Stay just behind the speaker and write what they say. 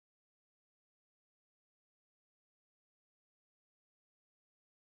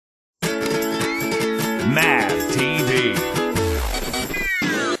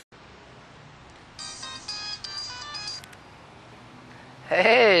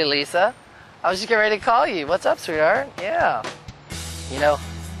Hey, Lisa. I was just getting ready to call you. What's up, sweetheart? Yeah. You know,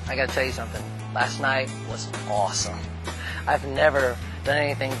 I gotta tell you something. Last night was awesome. I've never done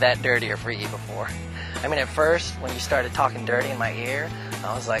anything that dirty or freaky before. I mean, at first, when you started talking dirty in my ear,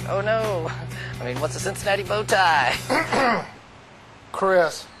 I was like, oh no. I mean, what's a Cincinnati bow tie?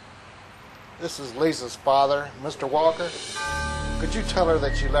 Chris, this is Lisa's father, Mr. Walker. Could you tell her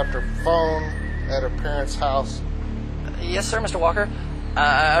that she left her phone at her parents' house? Yes, sir, Mr. Walker.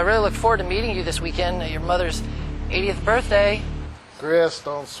 I really look forward to meeting you this weekend at your mother's 80th birthday. Chris,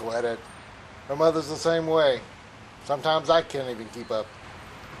 don't sweat it. Her mother's the same way. Sometimes I can't even keep up.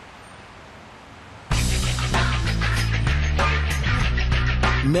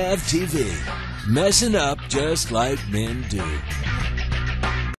 Mav TV, messing up just like men do.